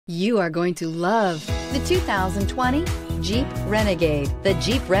You are going to love the 2020 Jeep Renegade. The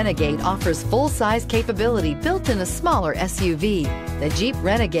Jeep Renegade offers full-size capability built in a smaller SUV. The Jeep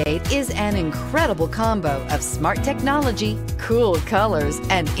Renegade is an incredible combo of smart technology, cool colors,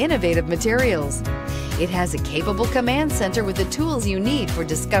 and innovative materials. It has a capable command center with the tools you need for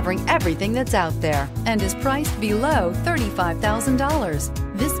discovering everything that's out there, and is priced below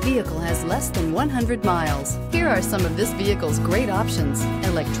 $35,000. This vehicle has less than 100 miles. Here are some of this vehicle's great options: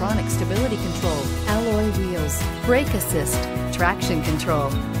 electronic stability control, alloy wheels, brake assist, traction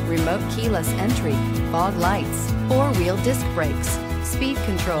control, remote keyless entry, fog lights, four-wheel disc brakes, speed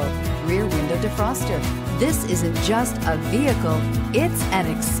control, rear window defroster. This isn't just a vehicle, it's an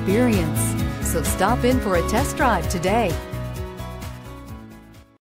experience. So stop in for a test drive today.